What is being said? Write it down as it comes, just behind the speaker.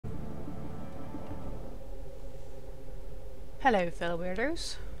Hello fellow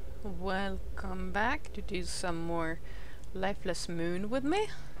weirdos, welcome back to do some more Lifeless Moon with me.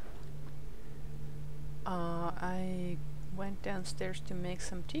 I went downstairs to make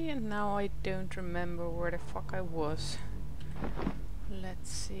some tea and now I don't remember where the fuck I was. Let's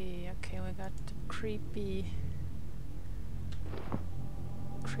see, okay, we got the creepy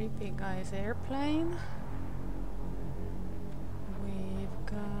guy's airplane. We've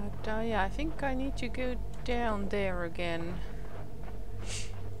got, oh yeah, I think I need to go down there again.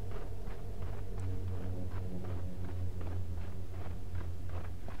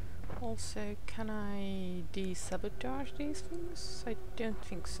 Also, can I de-sabotage these things? I don't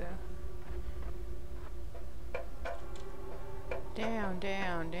think so. Down,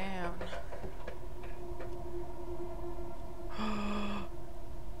 down, down. A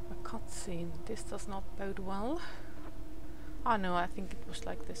cutscene. This does not bode well. Oh no, I think it was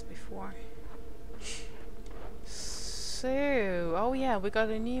like this before. So, oh yeah, we got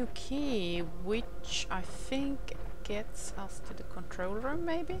a new key, which I think gets us to the control room,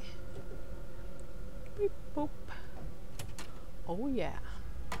 maybe? Beep boop. Oh yeah.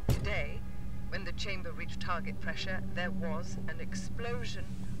 Today, when the chamber reached target pressure, there was an explosion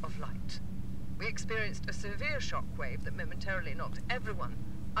of light. We experienced a severe shock wave that momentarily knocked everyone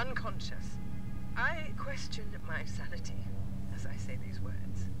unconscious. I question my sanity as I say these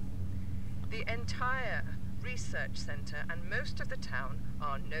words. The entire research center and most of the town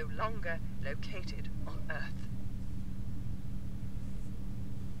are no longer located on Earth.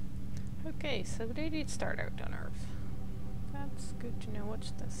 Okay, so they did start out on Earth. That's good to know.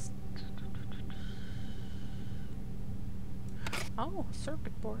 What's this? Oh,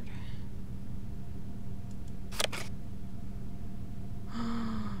 circuit board.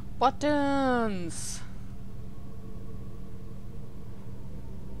 Buttons!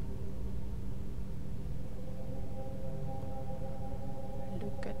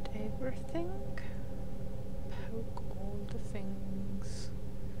 Look at everything. Poke all the things.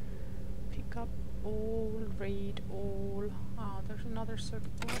 Pick up all, read all. Ah, there's another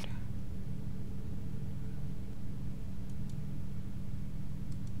circuit board.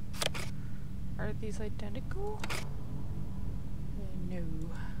 Are these identical? No.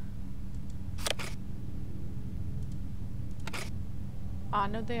 Ah,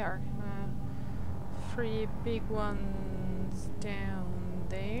 no, they are. Three big ones down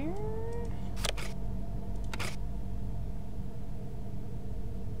there.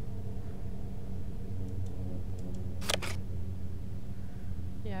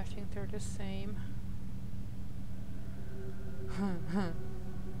 Yeah, I think they're the same. A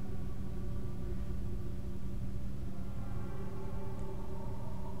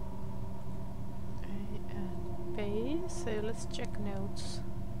and B, so let's check notes.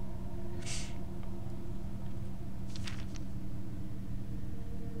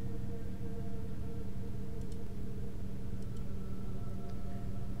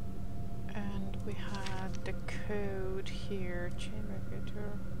 And we had the code here, chamber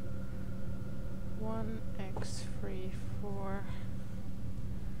regulator 1x34.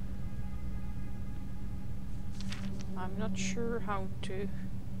 I'm not sure how to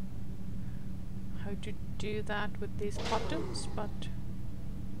do that with these buttons, but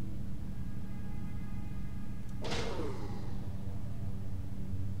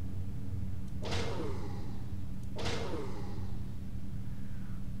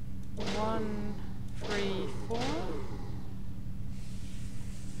one, three, four.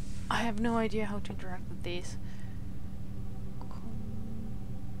 I have no idea how to interact with these.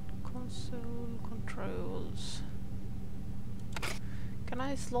 Console controls. Can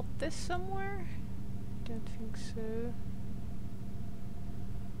I slot this somewhere? Don't think so.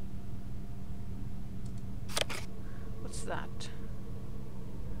 What's that?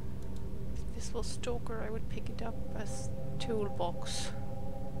 If this was Stalker, I would pick it up as toolbox.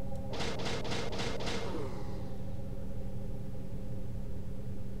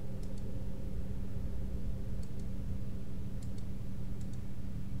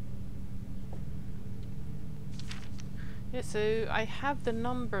 Yeah, so I have the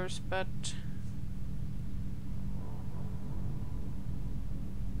numbers, but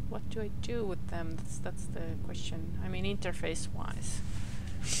what do I do with them? That's the question. I mean, interface-wise.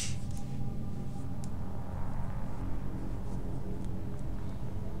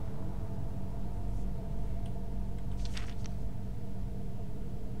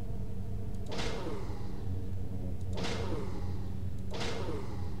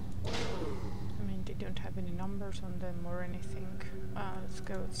 I mean, they don't have any numbers on them or anything. Let's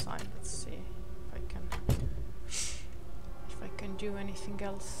go outside. Let's see if I can do anything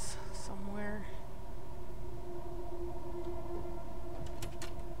else somewhere.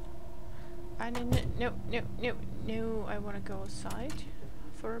 No, I want to go outside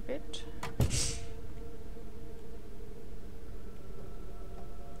for a bit.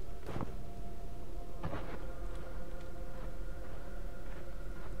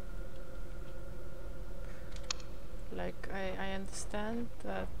 Like, I understand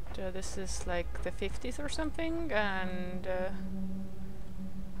that this is like the 50s or something, and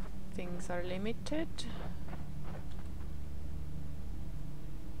things are limited.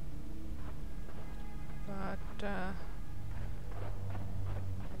 But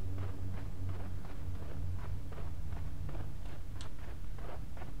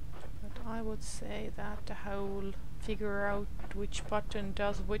I would say that the whole figure out which button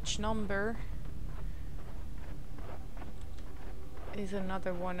does which number is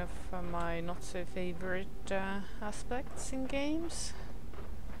another one of my not so favorite aspects in games.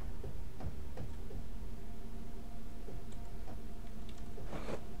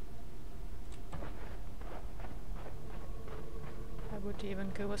 I would even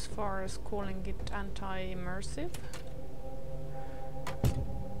go as far as calling it anti-immersive.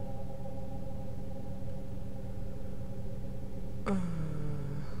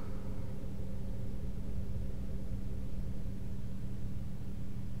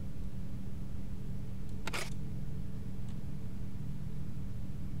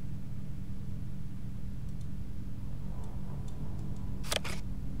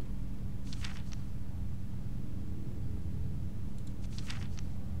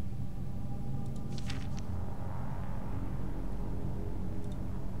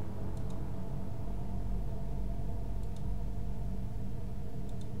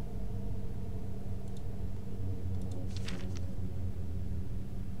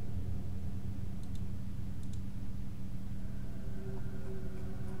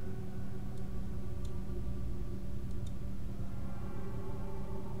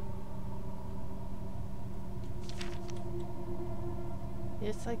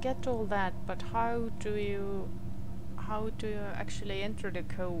 Yes, I get all that, but how do you actually enter the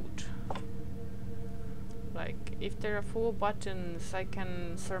code? Like, if there are 4 buttons, I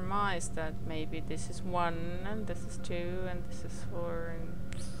can surmise that maybe this is 1 and this is 2 and this is 4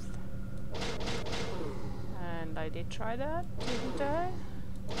 and I did try that, didn't I?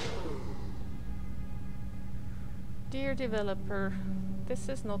 Dear developer, this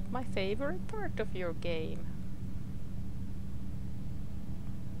is not my favorite part of your game.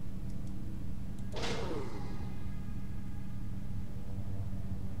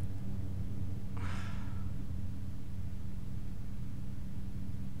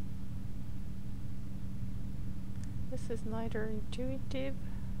 This is neither intuitive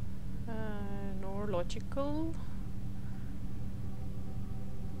nor logical,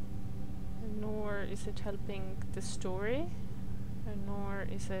 nor is it helping the story, nor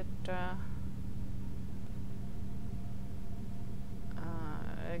is it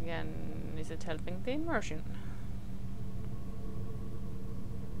again, is it helping the immersion?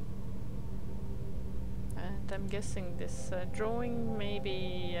 And I'm guessing this drawing may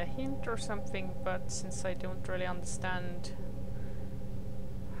be a hint or something, but since I don't really understand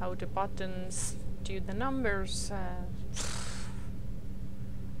how the buttons do the numbers, I'm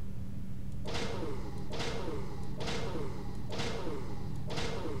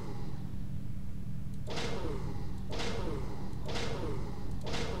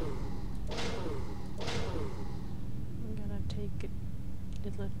gonna take a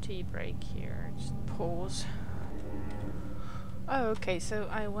little tea break here, just pause. Oh, okay, so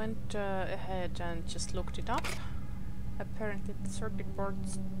I went ahead and just looked it up. Apparently the circuit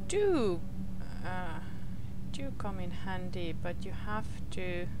boards do come in handy, but you have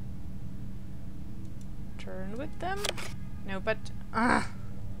to turn with them. No, but so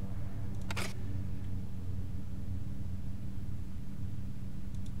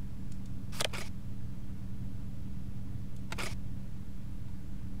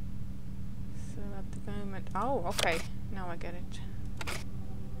at the moment, oh, okay, now I get it.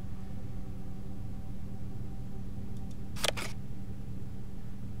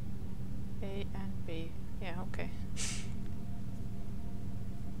 A and B. Yeah, okay.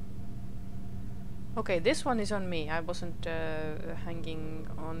 Okay, this one is on me. I wasn't hanging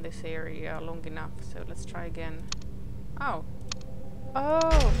on this area long enough, so let's try again. Oh.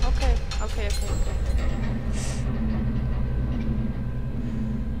 Oh, okay. Okay.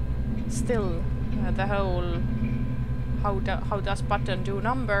 Still, the whole how does button do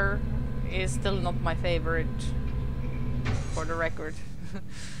number is still not my favorite, for the record.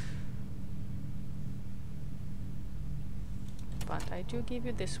 But I do give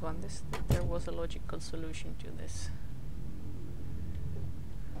you this one. There was a logical solution to this.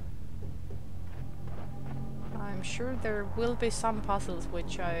 I'm sure there will be some puzzles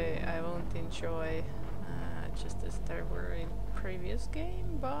which I won't enjoy, just as there were in previous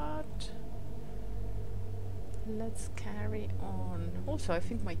game, but let's carry on. Also, I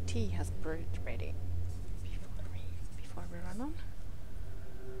think my tea has brewed ready before we run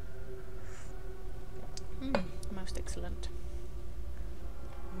on. Most excellent.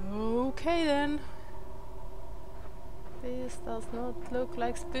 Okay then. This does not look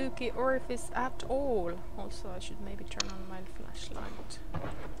like spooky orifice at all. Also, I should maybe turn on my flashlight.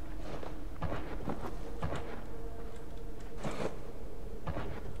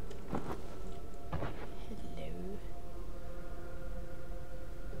 Hello.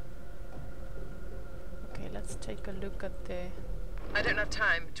 Okay, let's take a look at the... I don't have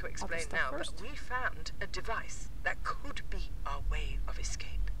time to explain stuff now, first. but we found a device that could be our way of escape.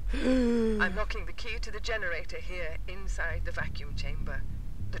 I'm locking the key to the generator here inside the vacuum chamber.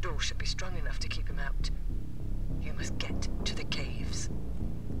 The door should be strong enough to keep him out. You must get to the caves.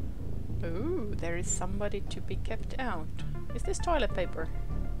 Ooh, there is somebody to be kept out. Is this toilet paper?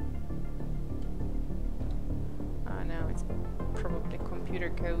 Ah, no, it's probably computer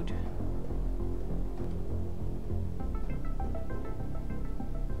code.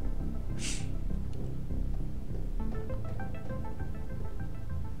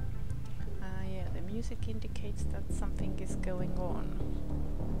 Yeah, the music indicates that something is going on.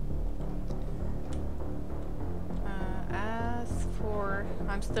 As for...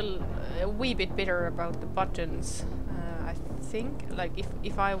 I'm still a wee bit bitter about the buttons. I think, like,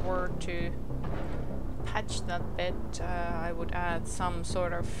 if I were to patch that bit, I would add some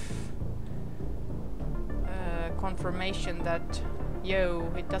sort of confirmation that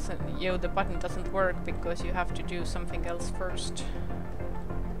the button doesn't work because you have to do something else first.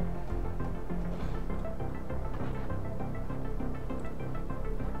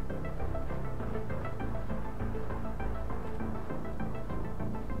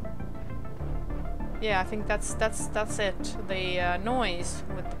 Yeah, I think that's it. The noise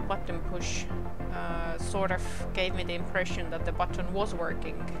with the button push sort of gave me the impression that the button was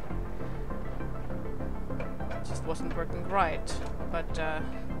working. It just wasn't working right, but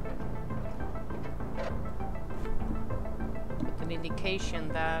with an indication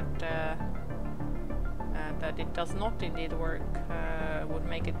that that it does not indeed work would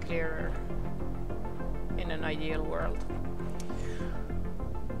make it clearer in an ideal world.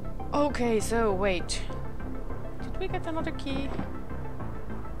 Okay, so wait. Did we get another key?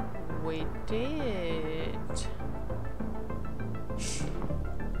 We did.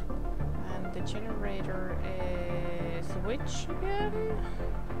 And the generator is which again?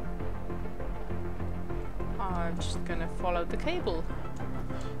 I'm just gonna follow the cable.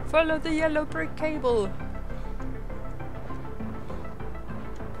 Follow the yellow brick cable.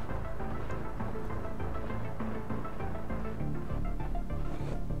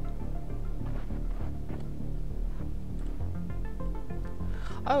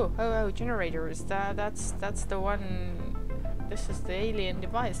 Oh, generators. That's the one. This is the alien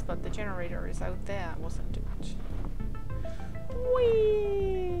device, but the generator is out there, wasn't it?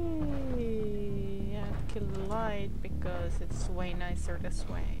 Whee! I'd kill the light because it's way nicer this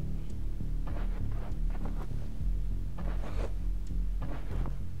way.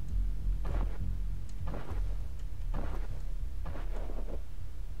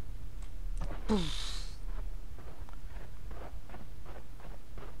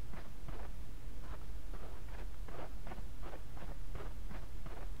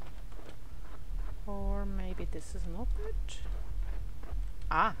 Or maybe this is not it.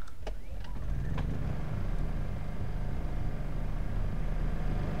 Ah.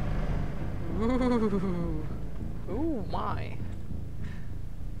 Ooh. Ooh my.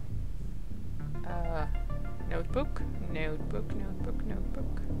 Notebook. Notebook. Notebook.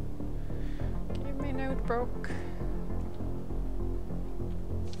 Notebook. Give me notebook.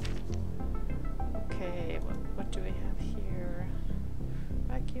 Okay, what do we have here?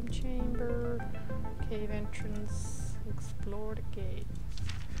 Vacuum chamber, cave entrance, explore the gate.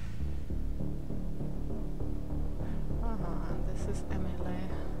 And this is Emily.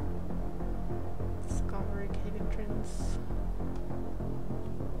 Discovery cave entrance.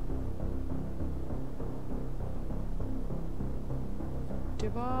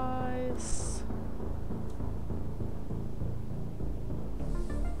 Device.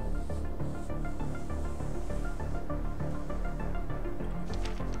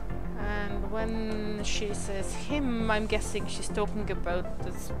 When she says him, I'm guessing she's talking about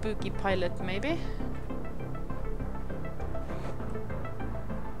the spooky pilot, maybe?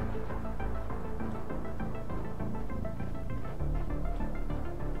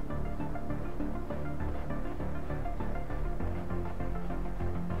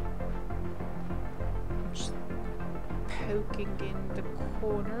 poking in the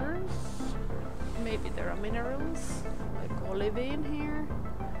corners. Maybe there are minerals, like olivine here.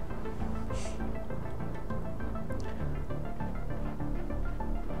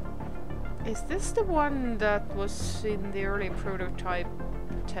 Is this the one that was in the early prototype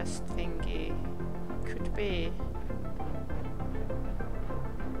test thingy? Could be.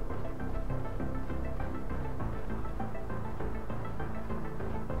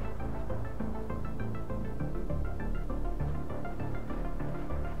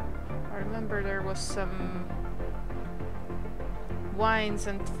 I remember there was some wines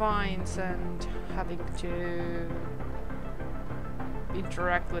and finds and having to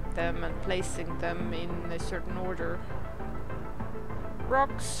interact with them and placing them in a certain order.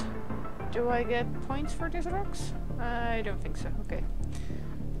 Rocks. Do I get points for these rocks? I don't think so. Okay.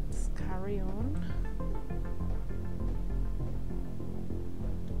 Let's carry on.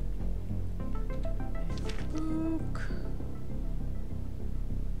 Book.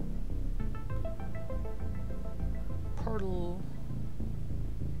 Portal.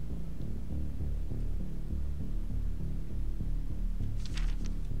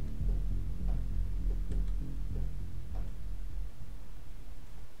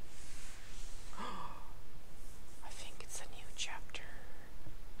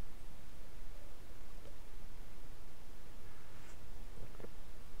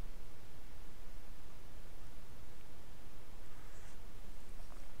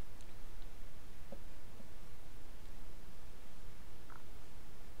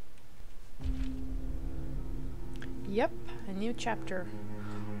 Yep, a new chapter.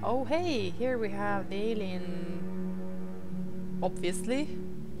 Oh hey, here we have the alien, obviously,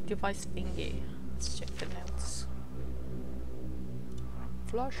 device thingy. Let's check the notes.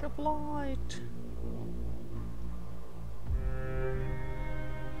 Flash of light.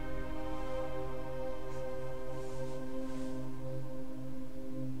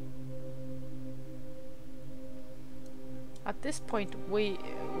 At this point we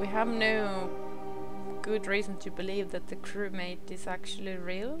have no good reason to believe that the crewmate is actually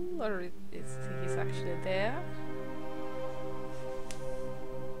real, or he's actually there.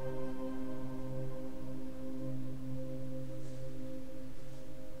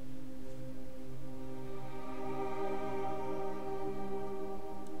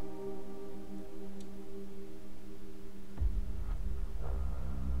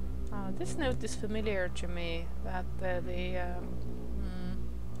 This note is familiar to me, that the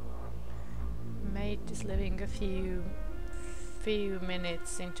mate is living a few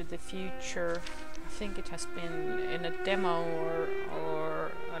minutes into the future. I think it has been in a demo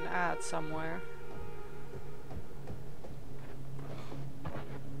or an ad somewhere.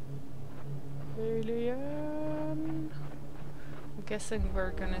 Alien. I'm guessing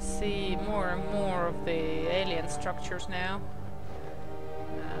we're gonna see more and more of the alien structures now.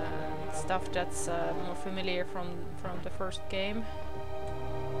 Stuff that's more familiar from the first game.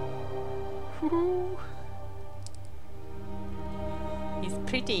 He's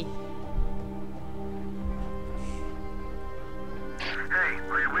pretty. Hey,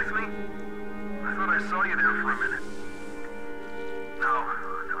 are you with me? I thought I saw you there for a minute. No,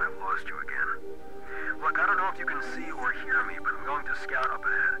 I've lost you again. Look, I don't know if you can see or hear me, but I'm going to scout up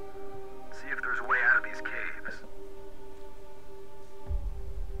ahead. See if there's a way out of these caves.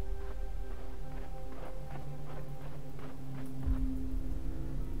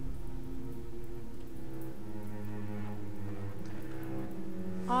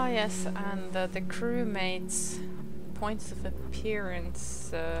 Ah yes, and the crewmates' points of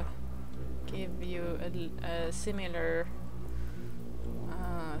appearance give you a similar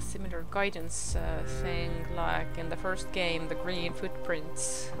guidance thing, like in the first game, the green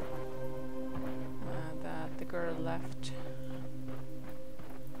footprints that the girl left.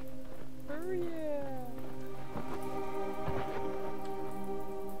 Oh yeah!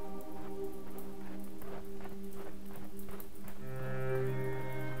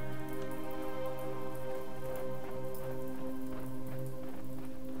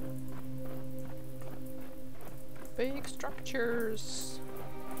 Big structures.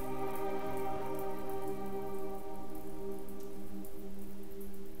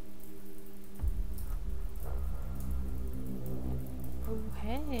 Oh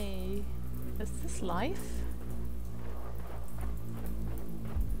hey, is this life?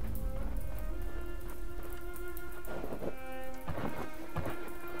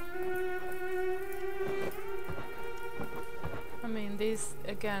 I mean, these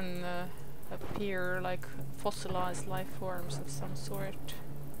again appear like fossilized life forms of some sort.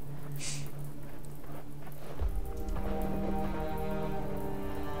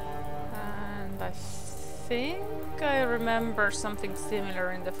 And I think I remember something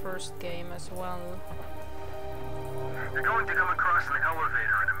similar in the first game as well. You're going to come across an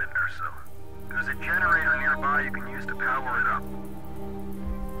elevator in a minute or so. There's a generator nearby you can use to power it up.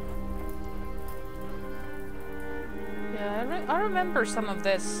 Yeah, I remember some of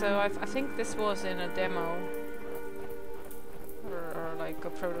this, so I think this was in a demo. Or like a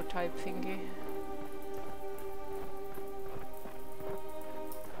prototype thingy.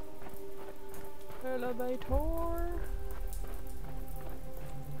 Elevator.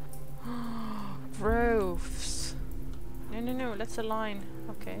 Growths. No, let's align.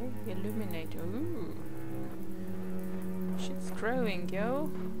 Okay, illuminate. Ooh. Shit's growing,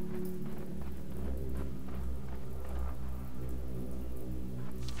 yo.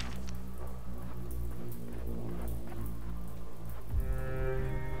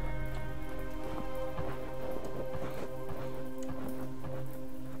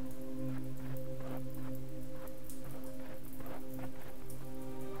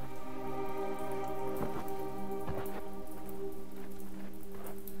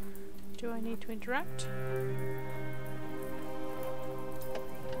 Do I need to interact?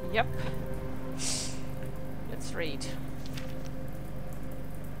 Yep. Let's read.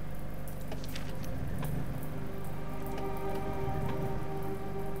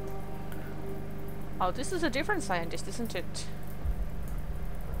 Oh, this is a different scientist, isn't it?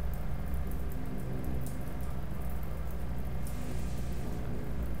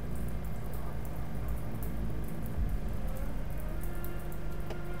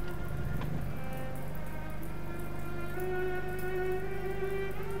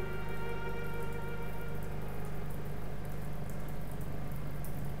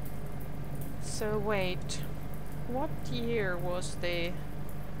 So wait, what year was the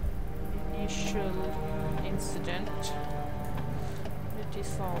initial incident? The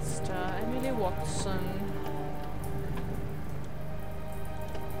disaster. Emily Watson.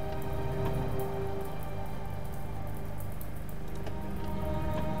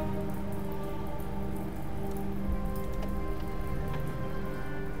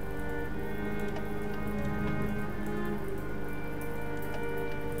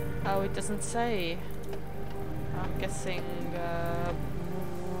 Oh, it doesn't say. I'm guessing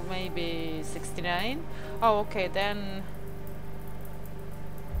maybe 69. Oh, okay, then.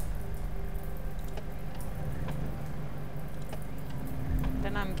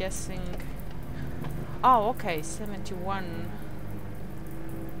 Then I'm guessing. Oh, okay, 71.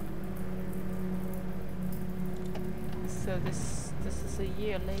 So this is a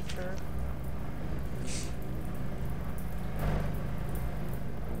year later.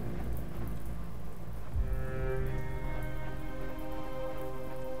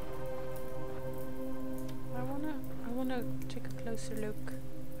 Take a closer look.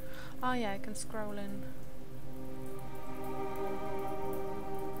 Oh yeah, I can scroll in.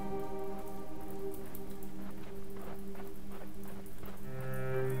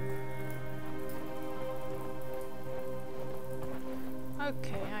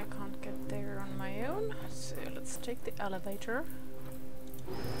 Okay, I can't get there on my own, so let's take the elevator.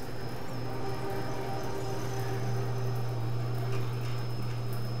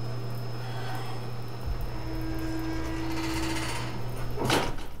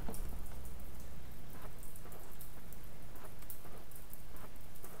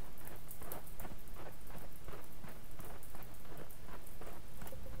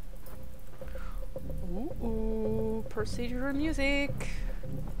 Ooh, procedural music.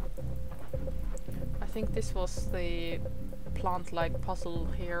 I think this was the plant-like puzzle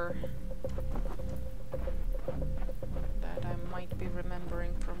here that I might be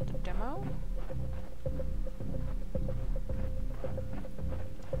remembering from the demo.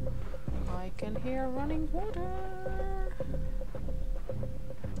 I can hear running water.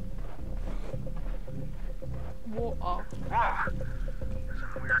 Whoa. Whoa!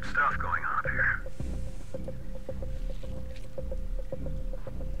 Some weird stuff going on up here.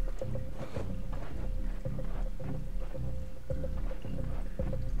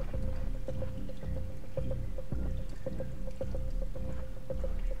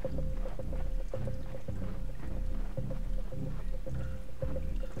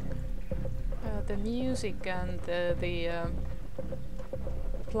 The music and the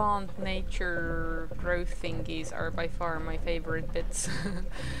plant nature growth thingies are by far my favorite bits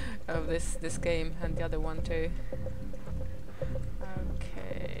of this game, and the other one too.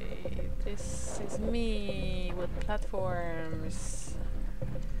 Okay, this is me with platforms.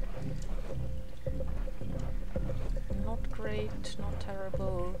 Not great, not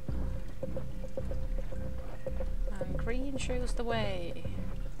terrible. And green shows the way.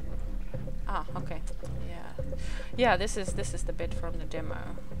 Ah, okay. Yeah. Yeah, this is the bit from the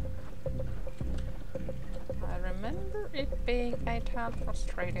demo. I remember it being a tad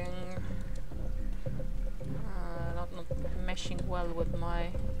frustrating. Not meshing well with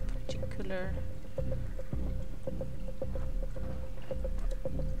my particular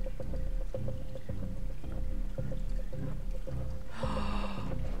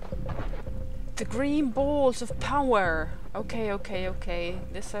the green balls of power. Okay, okay, okay.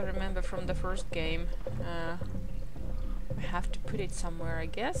 This I remember from the first game. I have to put it somewhere, I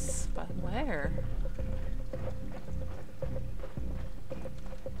guess, but where?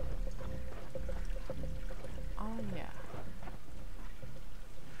 Oh yeah.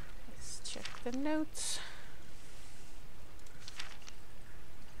 Let's check the notes.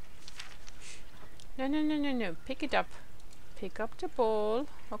 No, no, no, no, no. Pick it up. Pick up the ball.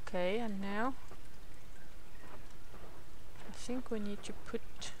 Okay, and now I think we need to put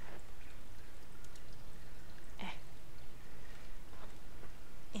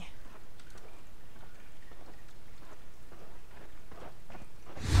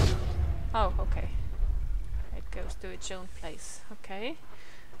oh, okay. It goes to its own place. Okay.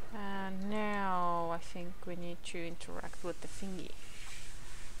 And now I think we need to interact with the thingy.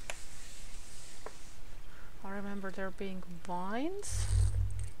 I remember there being vines.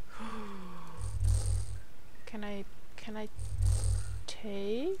 Can I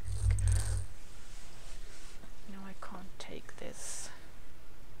take? No, I can't take this.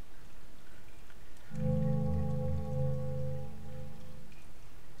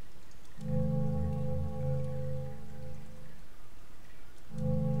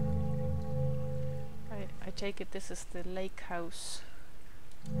 I take it this is the lake house.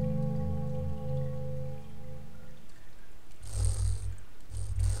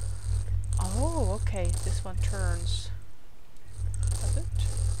 Oh, okay, this one turns. Does it?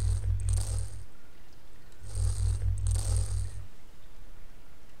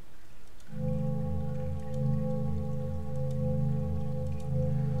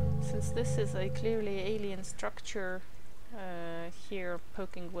 Since this is a clearly alien structure, here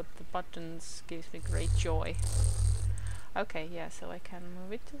poking with the buttons gives me great joy. Okay, yeah, so I can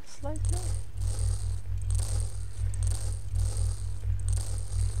move it slightly.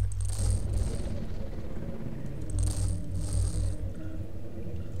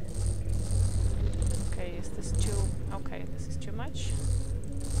 Okay, is this too... okay, this is too much.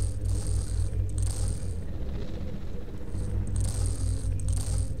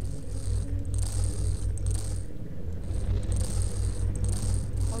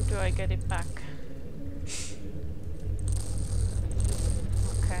 How do I get it back?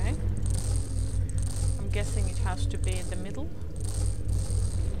 Okay. I'm guessing it has to be in the middle.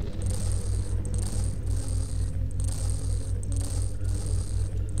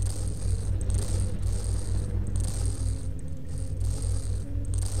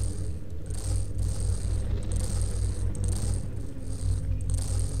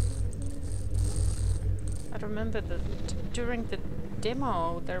 I remember that during the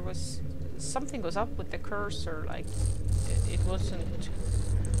demo there was something was up with the cursor, like it wasn't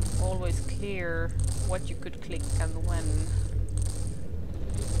always clear what you could click and when.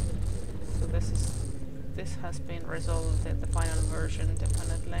 So this has been resolved in the final version,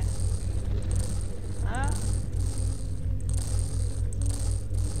 definitely. Ah.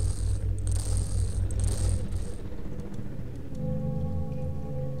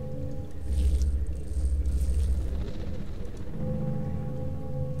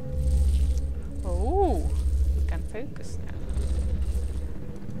 Focus now.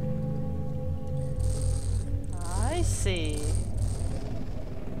 I see.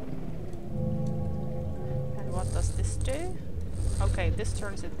 And what does this do? Okay, this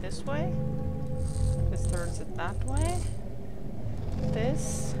turns it this way. This turns it that way.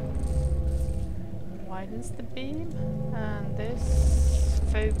 This widens the beam. And this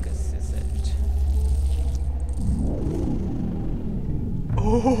focuses it.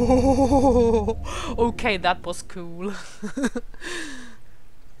 Oh, okay, that was cool.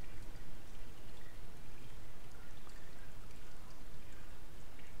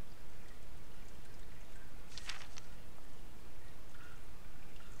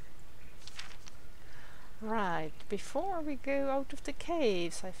 Right, before we go out of the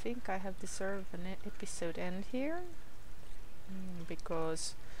caves, I think I have deserved an episode end here.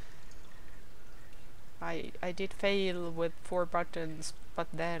 Because I did fail with 4 buttons, but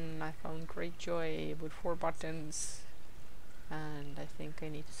then I found great joy with 4 buttons, and I think I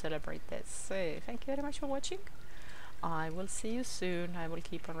need to celebrate this. So thank you very much for watching. I will see you soon. I will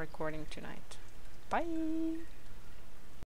keep on recording tonight. Bye!